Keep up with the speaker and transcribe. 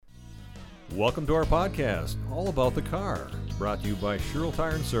Welcome to our podcast, all about the car, brought to you by Sherrill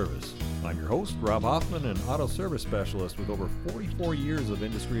Tire and Service. I'm your host, Rob Hoffman, an auto service specialist with over 44 years of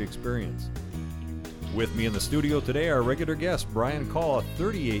industry experience. With me in the studio today, our regular guest, Brian Call, a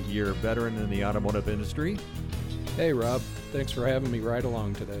 38-year veteran in the automotive industry. Hey, Rob. Thanks for having me ride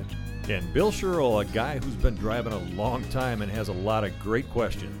along today. And Bill Sherrill, a guy who's been driving a long time and has a lot of great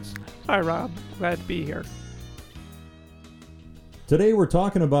questions. Hi, Rob. Glad to be here. Today we're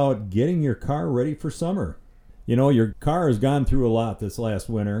talking about getting your car ready for summer. You know, your car has gone through a lot this last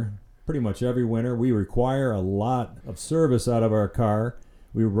winter. Pretty much every winter we require a lot of service out of our car.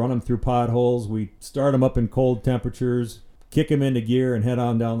 We run them through potholes, we start them up in cold temperatures, kick them into gear and head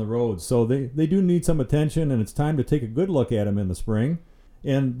on down the road. So they do need some attention, and it's time to take a good look at them in the spring.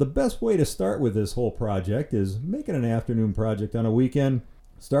 And the best way to start with this whole project is making an afternoon project on a weekend.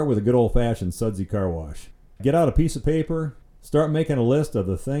 Start with a good old-fashioned sudsy car wash. Get out a piece of paper, start making a list of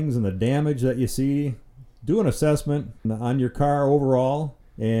the things and the damage that you see. Do an assessment on your car overall,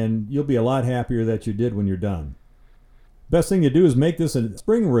 and you'll be a lot happier that you did when you're done. Best thing to do is make this a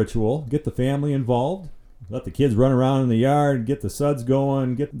spring ritual. Get the family involved. Let the kids run around in the yard, get the suds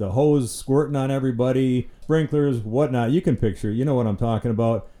going, get the hose squirting on everybody, sprinklers, whatnot. You can picture, you know what I'm talking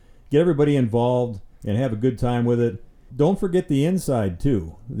about. Get everybody involved and have a good time with it. Don't forget the inside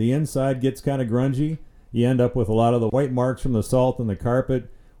too. The inside gets kind of grungy. You end up with a lot of the white marks from the salt and the carpet.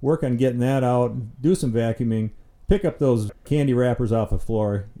 Work on getting that out. Do some vacuuming. Pick up those candy wrappers off the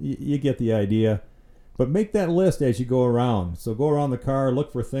floor. You get the idea. But make that list as you go around. So go around the car,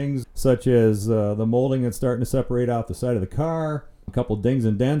 look for things such as the molding that's starting to separate off the side of the car, a couple dings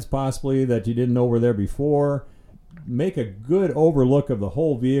and dents possibly that you didn't know were there before. Make a good overlook of the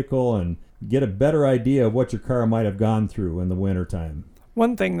whole vehicle and get a better idea of what your car might have gone through in the wintertime.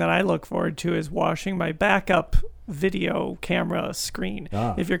 One thing that I look forward to is washing my backup video camera screen.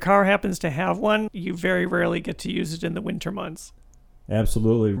 If your car happens to have one, you very rarely get to use it in the winter months.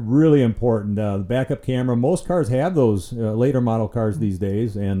 Absolutely. Really important. The backup camera, most cars have those, later model cars these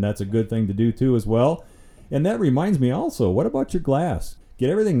days, and that's a good thing to do too as well. And that reminds me also, what about your glass? Get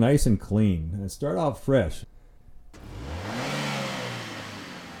everything nice and clean and start out fresh.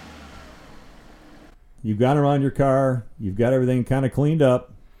 You've got around your car, you've got everything kind of cleaned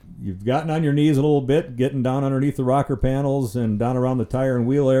up, you've gotten on your knees a little bit, getting down underneath the rocker panels and down around the tire and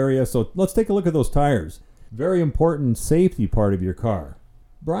wheel area. So let's take a look at those tires. Very important safety part of your car.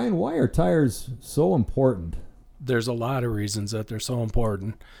 Brian, why are tires so important? There's a lot of reasons that they're so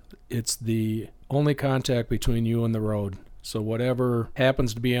important. It's the only contact between you and the road. So whatever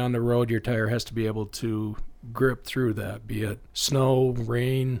happens to be on the road, your tire has to be able to grip through that, be it snow,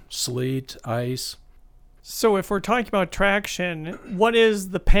 rain, sleet, ice. So if we're talking about traction, what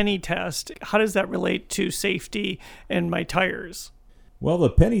is the penny test? How does that relate to safety and my tires? Well, the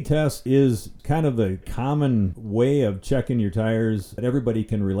penny test is kind of the common way of checking your tires that everybody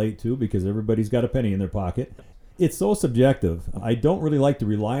can relate to because everybody's got a penny in their pocket. It's so subjective. I don't really like to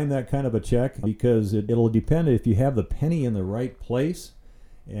rely on that kind of a check because it'll depend if you have the penny in the right place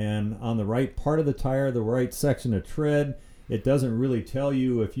and on the right part of the tire, the right section of tread. It doesn't really tell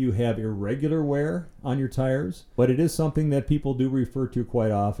you if you have irregular wear on your tires, but it is something that people do refer to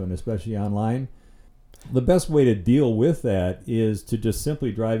quite often, especially online. The best way to deal with that is to just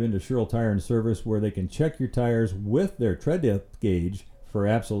simply drive into Sherrill Tire and Service where they can check your tires with their tread depth gauge for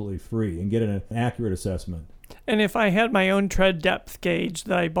absolutely free and get an accurate assessment. And if I had my own tread depth gauge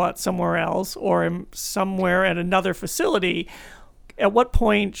that I bought somewhere else or am somewhere at another facility, at what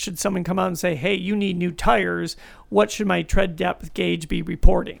point should someone come out and say, hey, you need new tires? What should my tread depth gauge be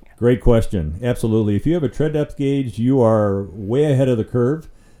reporting? Great question. Absolutely. If you have a tread depth gauge, you are way ahead of the curve.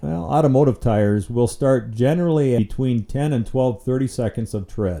 Well, automotive tires will start generally between 10 and 12 30 seconds of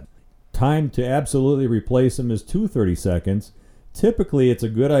tread. Time to absolutely replace them is 2 30 seconds. Typically, it's a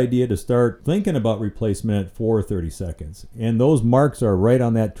good idea to start thinking about replacement at 4 30 seconds. And those marks are right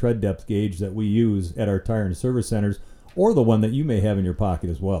on that tread depth gauge that we use at our tire and service centers, or the one that you may have in your pocket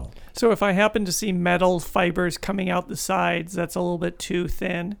as well. So if I happen to see metal fibers coming out the sides, that's a little bit too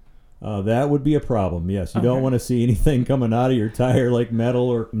thin? That would be a problem, yes. You don't want to see anything coming out of your tire like metal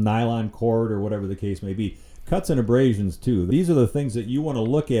or nylon cord or whatever the case may be. Cuts and abrasions too. These are the things that you want to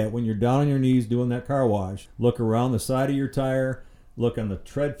look at when you're down on your knees doing that car wash. Look around the side of your tire, look on the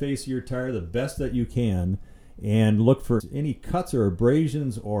tread face of your tire the best that you can, and look for any cuts or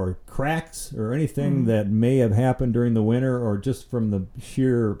abrasions or cracks or anything that may have happened during the winter or just from the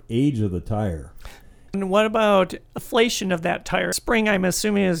sheer age of the tire. And what about inflation of that tire? Spring, I'm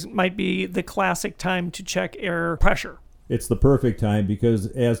assuming, might be the classic time to check air pressure. It's the perfect time because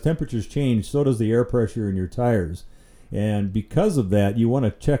as temperatures change, so does the air pressure in your tires. And because of that, you want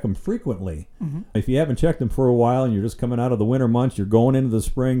to check them frequently. If you haven't checked them for a while and you're just coming out of the winter months, you're going into the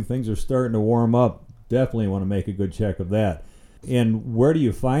spring, things are starting to warm up, definitely want to make a good check of that. And where do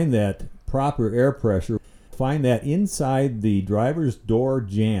you find that proper air pressure? Find that inside the driver's door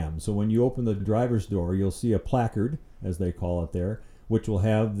jamb. So when you open the driver's door, you'll see a placard, as they call it there, which will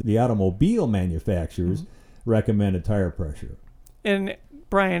have the automobile manufacturer's recommended tire pressure. And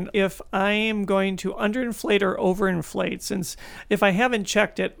Brian, if I am going to underinflate or overinflate, since if I haven't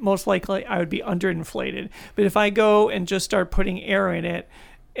checked it, most likely I would be underinflated. But if I go and just start putting air in it,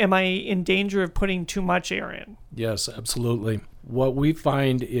 am I in danger of putting too much air in? Yes, absolutely. What we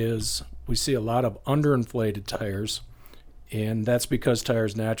find is we see a lot of underinflated tires, and that's because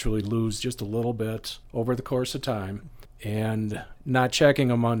tires naturally lose just a little bit over the course of time, and not checking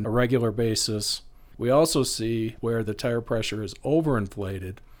them on a regular basis. We also see where the tire pressure is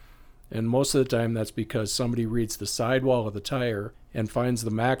overinflated, and most of the time that's because somebody reads the sidewall of the tire and finds the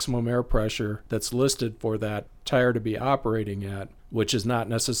maximum air pressure that's listed for that tire to be operating at, which is not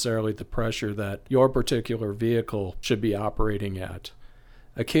necessarily the pressure that your particular vehicle should be operating at.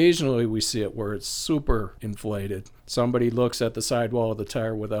 Occasionally we see it where it's super inflated. Somebody looks at the sidewall of the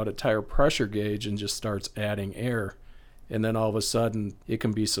tire without a tire pressure gauge and just starts adding air. And then all of a sudden it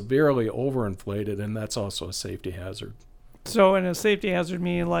can be severely overinflated, and that's also a safety hazard. So in a safety hazard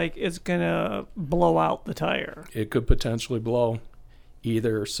meaning like it's going to blow out the tire. It could potentially blow,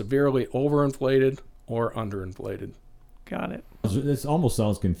 either severely overinflated or underinflated. Got it. This almost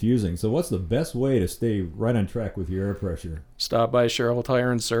sounds confusing. So what's the best way to stay right on track with your air pressure? Stop by Sherrill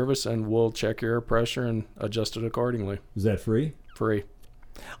Tire and Service and we'll check your air pressure and adjust it accordingly. Is that free? Free.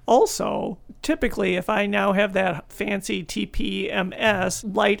 Also, typically if I now have that fancy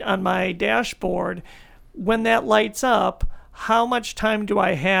TPMS light on my dashboard, when that lights up, how much time do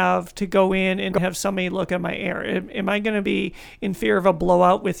I have to go in and have somebody look at my air? Am I going to be in fear of a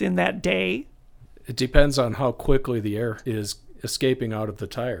blowout within that day? It depends on how quickly the air is escaping out of the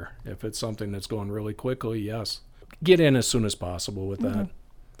tire. If it's something that's going really quickly, yes. Get in as soon as possible with that.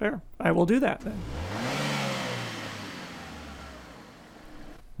 Fair. I will do that then.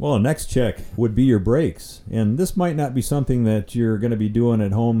 Well, the next check would be your brakes. And this might not be something that you're going to be doing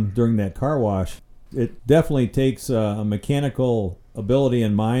at home during that car wash. It definitely takes a mechanical ability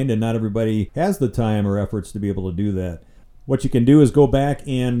in mind, and not everybody has the time or efforts to be able to do that. What you can do is go back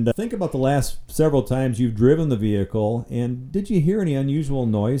and think about the last several times you've driven the vehicle, and did you hear any unusual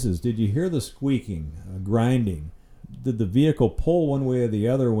noises? Did you hear the squeaking, grinding? Did the vehicle pull one way or the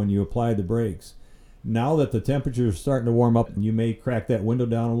other when you applied the brakes? Now that the temperature is starting to warm up, you may crack that window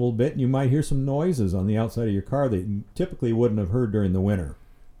down a little bit, and you might hear some noises on the outside of your car that you typically wouldn't have heard during the winter.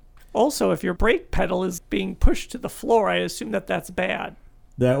 Also, if your brake pedal is being pushed to the floor, I assume that that's bad.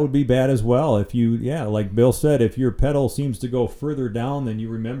 That would be bad as well. If you, like Bill said, if your pedal seems to go further down than you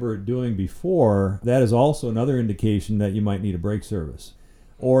remember it doing before, that is also another indication that you might need a brake service.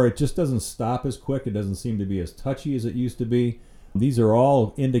 Or it just doesn't stop as quick. It doesn't seem to be as touchy as it used to be. These are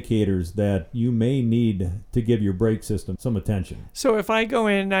all indicators that you may need to give your brake system some attention. So if I go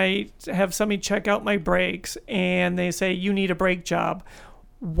in and I have somebody check out my brakes and they say, you need a brake job,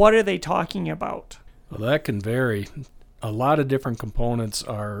 what are they talking about? Well, that can vary. A lot of different components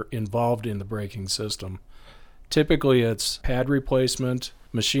are involved in the braking system. Typically it's pad replacement,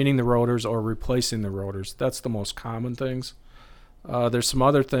 machining the rotors, or replacing the rotors. That's the most common things. There's some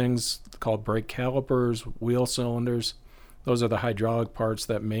other things called brake calipers, wheel cylinders. Those are the hydraulic parts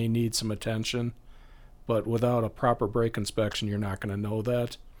that may need some attention, but without a proper brake inspection, you're not going to know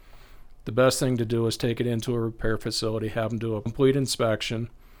that. The best thing to do is take it into a repair facility, have them do a complete inspection,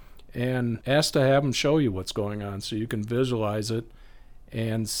 and ask to have them show you what's going on so you can visualize it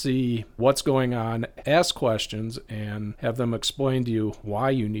and see what's going on, ask questions, and have them explain to you why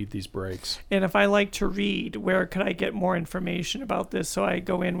you need these brakes. And if I like to read, where could I get more information about this so I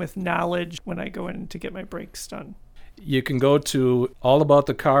go in with knowledge when I go in to get my brakes done? You can go to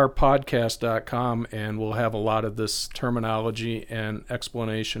allaboutthecarpodcast.com and we'll have a lot of this terminology and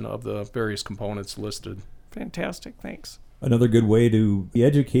explanation of the various components listed. Fantastic. Thanks. Another good way to be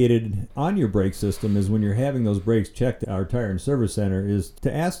educated on your brake system is when you're having those brakes checked at our tire and service center is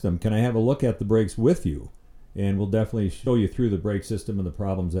to ask them, can I have a look at the brakes with you? And we'll definitely show you through the brake system and the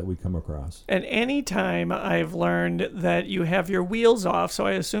problems that we come across. And any time I've learned that you have your wheels off, so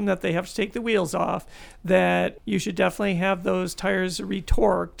I assume that they have to take the wheels off, that you should definitely have those tires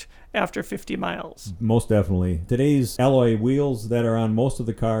retorqued after 50 miles. Most definitely. Today's alloy wheels that are on most of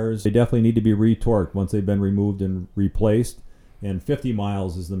the cars, they definitely need to be retorqued once they've been removed and replaced. And 50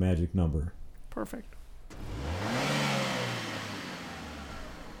 miles is the magic number. Perfect.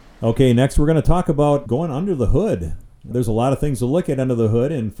 Okay, next we're going to talk about going under the hood. There's a lot of things to look at under the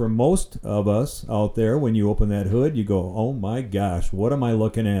hood, and for most of us out there, when you open that hood, you go, oh my gosh, what am I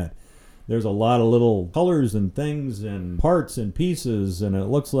looking at? There's a lot of little colors and things and parts and pieces, and it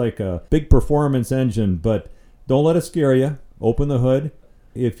looks like a big performance engine, but don't let it scare you. Open the hood.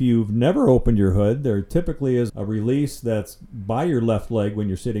 If you've never opened your hood, there typically is a release that's by your left leg when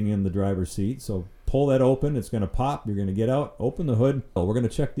you're sitting in the driver's seat. So pull that open. It's going to pop. You're going to get out, open the hood. We're going to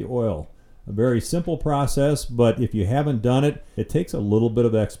check the oil. A very simple process, but if you haven't done it, it takes a little bit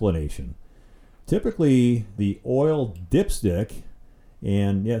of explanation. Typically, the oil dipstick,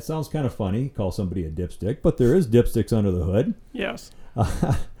 and yeah, it sounds kind of funny, call somebody a dipstick, but there is dipsticks under the hood. Yes.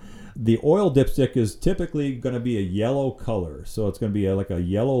 The oil dipstick is typically going to be a yellow color. So it's going to be like a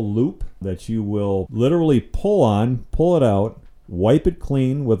yellow loop that you will literally pull it out, wipe it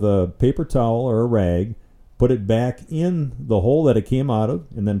clean with a paper towel or a rag, put it back in the hole that it came out of,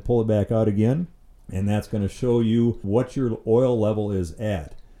 and then pull it back out again. And that's going to show you what your oil level is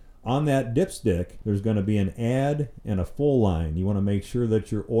at. On that dipstick, there's going to be an add and a full line. You want to make sure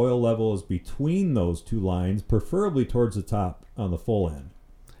that your oil level is between those two lines, preferably towards the top on the full end.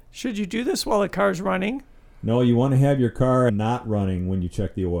 Should you do this while the car's running? No, you want to have your car not running when you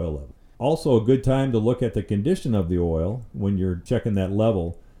check the oil level. Also, a good time to look at the condition of the oil when you're checking that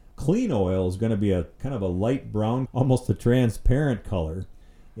level. Clean oil is going to be a kind of a light brown, almost a transparent color.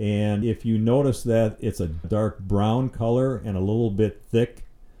 And if you notice that it's a dark brown color and a little bit thick,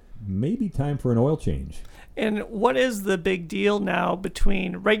 maybe time for an oil change. And what is the big deal now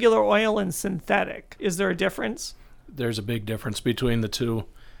between regular oil and synthetic? Is there a difference? There's a big difference between the two.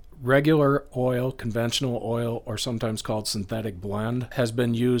 Regular oil, conventional oil, or sometimes called synthetic blend, has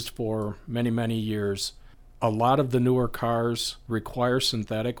been used for many, many years. A lot of the newer cars require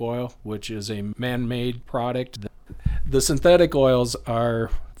synthetic oil, which is a man-made product. The synthetic oils are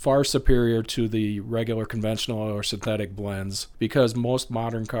far superior to the regular conventional oil or synthetic blends because most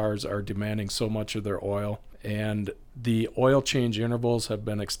modern cars are demanding so much of their oil, and the oil change intervals have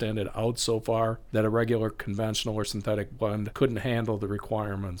been extended out so far that a regular conventional or synthetic blend couldn't handle the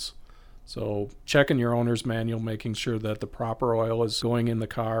requirements. So checking your owner's manual, making sure that the proper oil is going in the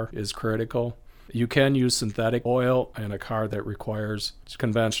car is critical. You can use synthetic oil in a car that requires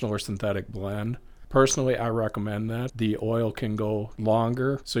conventional or synthetic blend. Personally, I recommend that. The oil can go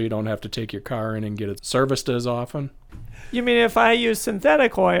longer, so you don't have to take your car in and get it serviced as often. You mean if I use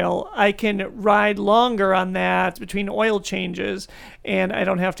synthetic oil, I can ride longer on that between oil changes, and I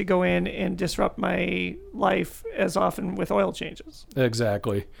don't have to go in and disrupt my life as often with oil changes?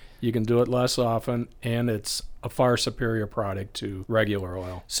 Exactly. You can do it less often, and it's a far superior product to regular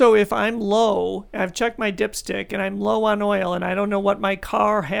oil. So if I'm low, I've checked my dipstick, and I'm low on oil, and I don't know what my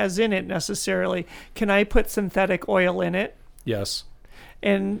car has in it necessarily, can I put synthetic oil in it? Yes.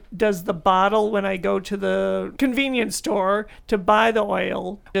 And does the bottle, when I go to the convenience store to buy the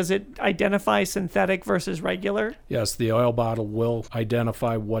oil, does it identify synthetic versus regular? Yes, the oil bottle will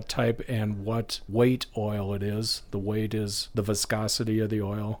identify what type and what weight oil it is. The weight is the viscosity of the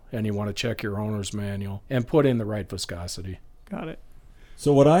oil, and you want to check your owner's manual and put in the right viscosity. Got it.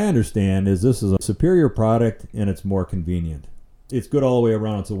 So what I understand is this is a superior product and it's more convenient. It's good all the way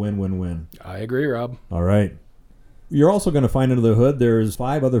around. It's a win-win-win. I agree, Rob. All right. You're also going to find under the hood there's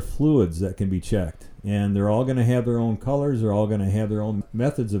 5 other fluids that can be checked, and they're all going to have their own colors. They're all going to have their own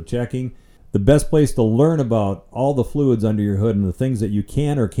methods of checking. The best place to learn about all the fluids under your hood and the things that you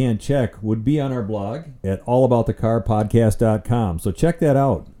can or can't check would be on our blog at allaboutthecarpodcast.com. So check that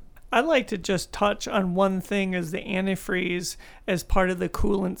out. I'd like to just touch on one thing as the antifreeze as part of the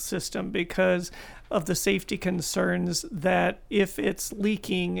coolant system because of the safety concerns that if it's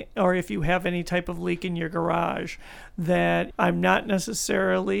leaking or if you have any type of leak in your garage, that I'm not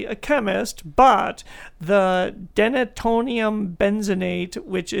necessarily a chemist, but the denatonium benzenate,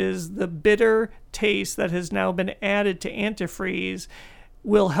 which is the bitter taste that has now been added to antifreeze,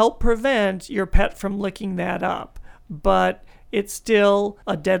 will help prevent your pet from licking that up. But it's still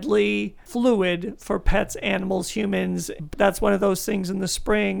a deadly fluid for pets, animals, humans. That's one of those things in the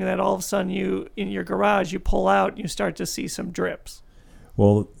spring that all of a sudden you, in your garage, you pull out and you start to see some drips.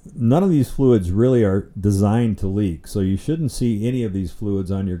 Well, none of these fluids really are designed to leak, so you shouldn't see any of these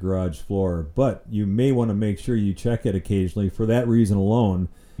fluids on your garage floor, but you may want to make sure you check it occasionally. For that reason alone,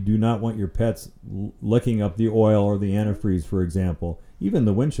 you do not want your pets licking up the oil or the antifreeze, for example. Even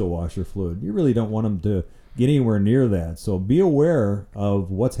the windshield washer fluid, you really don't want them to get anywhere near that. So be aware of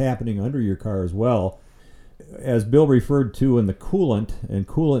what's happening under your car as well. As Bill referred to in the coolant, and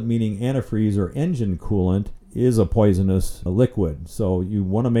coolant meaning antifreeze or engine coolant, is a poisonous liquid. So you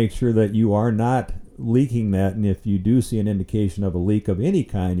want to make sure that you are not leaking that, and if you do see an indication of a leak of any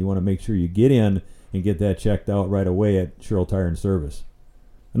kind, you want to make sure you get in and get that checked out right away at Sherrill Tire and Service.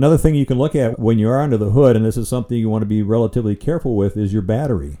 Another thing you can look at when you are under the hood, and this is something you want to be relatively careful with, is your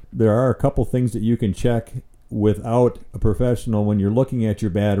battery. There are a couple things that you can check without a professional when you're looking at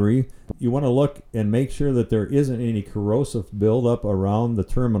your battery. You want to look and make sure that there isn't any corrosive buildup around the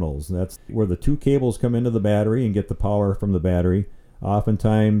terminals. That's where the two cables come into the battery and get the power from the battery.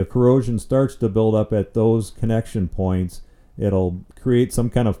 Oftentimes, the corrosion starts to build up at those connection points. It'll create some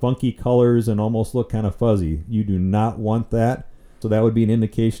kind of funky colors and almost look kind of fuzzy. You do not want that. So that would be an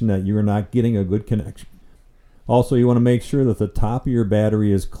indication that you're not getting a good connection. Also, you want to make sure that the top of your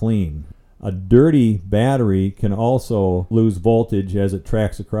battery is clean. A dirty battery can also lose voltage as it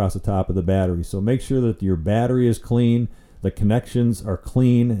tracks across the top of the battery. So make sure that your battery is clean, the connections are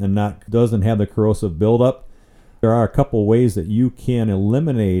clean and doesn't have the corrosive buildup. There are a couple ways that you can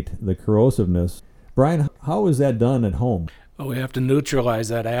eliminate the corrosiveness. Brian, how is that done at home? Well, we have to neutralize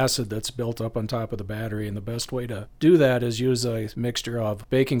that acid that's built up on top of the battery, and the best way to do that is use a mixture of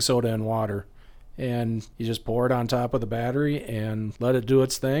baking soda and water. And you just pour it on top of the battery and let it do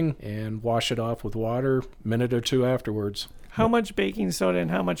its thing and wash it off with water a minute or two afterwards. How much baking soda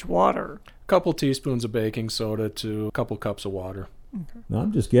and how much water? A couple teaspoons of baking soda to a couple cups of water. Okay. Now,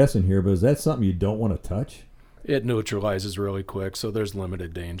 I'm just guessing here, but is that something you don't want to touch? It neutralizes really quick, so there's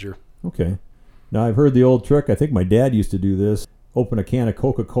limited danger. Okay. Now, I've heard the old trick. I think my dad used to do this. Open a can of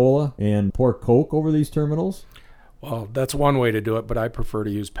Coca-Cola and pour Coke over these terminals. Well, that's one way to do it, but I prefer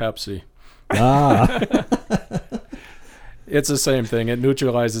to use Pepsi. Ah. It's the same thing. It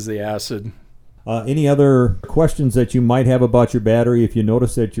neutralizes the acid. Any other questions that you might have about your battery if you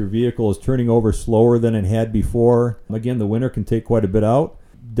notice that your vehicle is turning over slower than it had before? Again, the winter can take quite a bit out.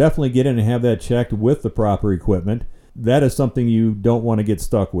 Definitely get in and have that checked with the proper equipment. That is something you don't want to get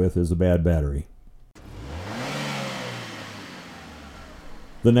stuck with, is a bad battery.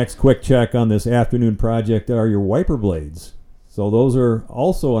 The next quick check on this afternoon project are your wiper blades. So those are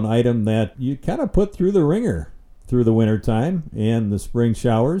also an item that you kind of put through the ringer through the winter time and the spring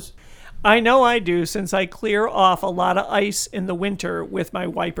showers. I know I do, since I clear off a lot of ice in the winter with my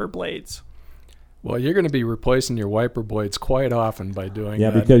wiper blades. Well, you're going to be replacing your wiper blades quite often by doing that.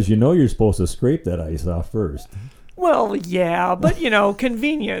 Yeah, because you know you're supposed to scrape that ice off first. Well, yeah, but,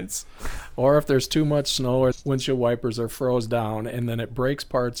 convenience. Or if there's too much snow or windshield wipers are froze down and then it breaks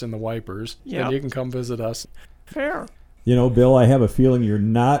parts in the wipers, then you can come visit us. Fair. Bill, I have a feeling you're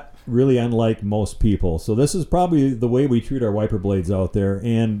not really unlike most people. So this is probably the way we treat our wiper blades out there.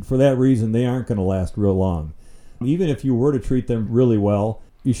 And for that reason, they aren't going to last real long. Even if you were to treat them really well,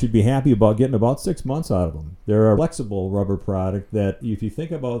 you should be happy about getting about 6 months out of them. They're a flexible rubber product that if you think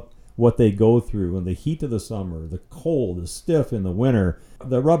about what they go through in the heat of the summer, the cold, the stiff in the winter,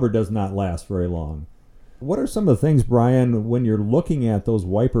 the rubber does not last very long. What are some of the things, Brian, when you're looking at those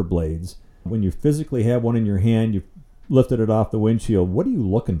wiper blades, when you physically have one in your hand, you've lifted it off the windshield, what are you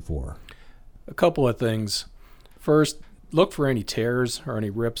looking for? A couple of things. First, look for any tears or any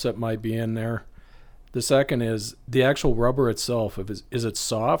rips that might be in there. The second is the actual rubber itself. Is it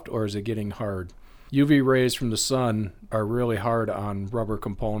soft or is it getting hard? UV rays from the sun are really hard on rubber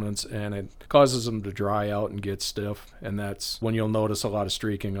components, and it causes them to dry out and get stiff, and that's when you'll notice a lot of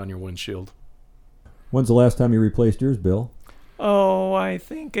streaking on your windshield. When's the last time you replaced yours, Bill? Oh, I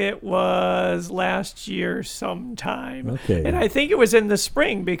think it was last year sometime. Okay. And I think it was in the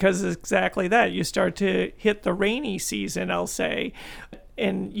spring, because it's exactly that. You start to hit the rainy season, I'll say,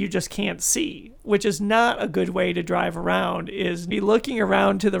 and you just can't see, which is not a good way to drive around, is be looking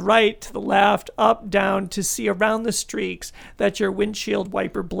around to the right, to the left, up, down, to see around the streaks that your windshield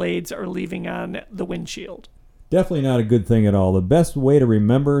wiper blades are leaving on the windshield. Definitely not a good thing at all. The best way to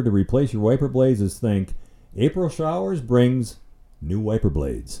remember to replace your wiper blades is think, April showers brings new wiper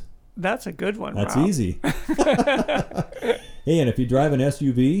blades. That's a good one, That's Rob. easy. Hey, and if you drive an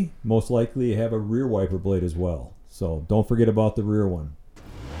SUV, most likely you have a rear wiper blade as well. So don't forget about the rear one.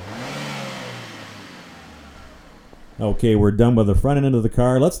 Okay, we're done with the front end of the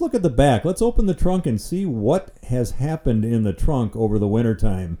car. Let's look at the back. Let's open the trunk and see what has happened in the trunk over the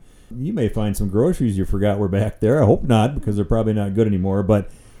wintertime. You may find some groceries you forgot were back there. I hope not, because they're probably not good anymore. But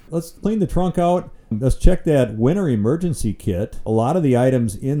let's clean the trunk out. Let's check that winter emergency kit. A lot of the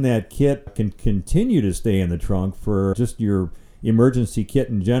items in that kit can continue to stay in the trunk for just your emergency kit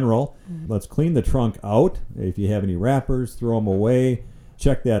in general. Let's clean the trunk out. If you have any wrappers, throw them away.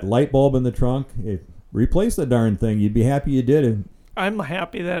 Check that light bulb in the trunk. Replace the darn thing. You'd be happy you did. I'm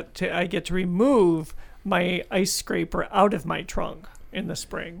happy that I get to remove my ice scraper out of my trunk in the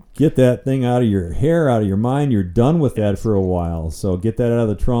spring. Get that thing out of your hair, out of your mind. You're done with that for a while. So get that out of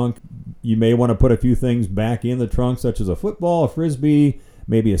the trunk. You may want to put a few things back in the trunk, such as a football, a frisbee,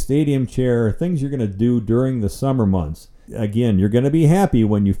 maybe a stadium chair, things you're going to do during the summer months. Again, you're going to be happy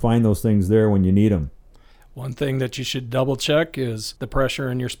when you find those things there when you need them. One thing that you should double check is the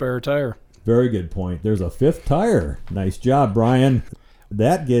pressure in your spare tire. Very good point. There's a fifth tire. Nice job, Brian.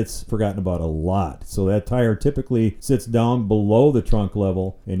 That gets forgotten about a lot. So that tire typically sits down below the trunk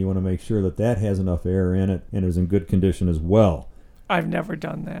level, and you want to make sure that that has enough air in it and is in good condition as well. I've never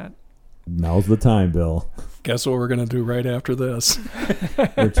done that. Now's the time, Bill. Guess what we're going to do right after this?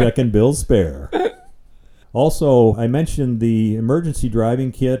 We're checking Bill's spare. Also, I mentioned the emergency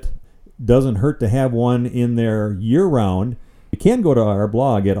driving kit. Doesn't hurt to have one in there year-round. You can go to our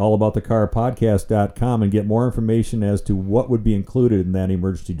blog at allaboutthecarpodcast.com and get more information as to what would be included in that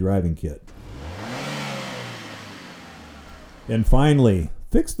emergency driving kit. And finally,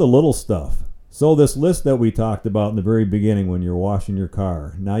 fix the little stuff. So this list that we talked about in the very beginning when you're washing your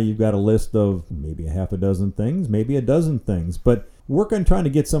car, now you've got a list of maybe a half a dozen things, maybe a dozen things, but work on trying to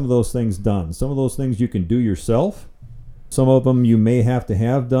get some of those things done. Some of those things you can do yourself. Some of them you may have to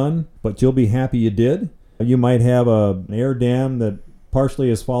have done, but you'll be happy you did. You might have an air dam that partially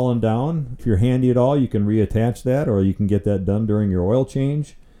has fallen down. If you're handy at all, you can reattach that, or you can get that done during your oil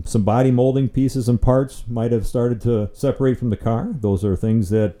change. Some body molding pieces and parts might have started to separate from the car. Those are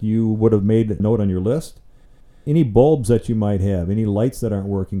things that you would have made a note on your list. Any bulbs that you might have, any lights that aren't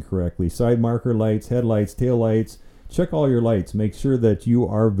working correctly, side marker lights, headlights, tail lights. Check all your lights. Make sure that you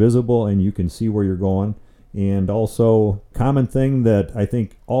are visible and you can see where you're going. And also, common thing that I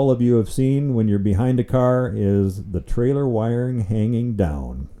think all of you have seen when you're behind a car is the trailer wiring hanging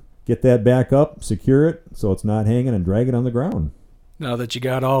down. Get that back up, secure it so it's not hanging, and drag it on the ground. Now that you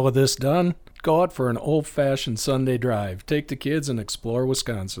got all of this done, go out for an old-fashioned Sunday drive. Take the kids and explore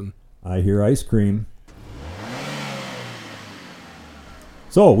Wisconsin. I hear ice cream.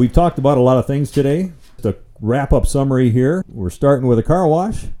 So, we've talked about a lot of things today. The wrap-up summary here. We're starting with a car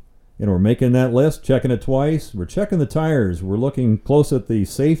wash. And we're making that list, checking it twice. We're checking the tires. We're looking close at the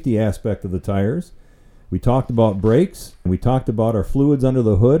safety aspect of the tires. We talked about brakes. We talked about our fluids under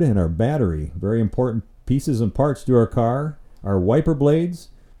the hood and our battery. Very important pieces and parts to our car. Our wiper blades.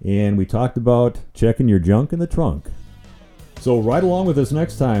 And we talked about checking your junk in the trunk. So ride along with us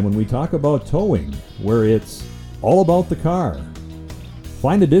next time when we talk about towing, where it's all about the car.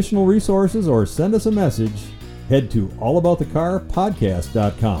 Find additional resources or send us a message. Head to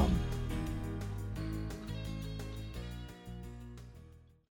allaboutthecarpodcast.com.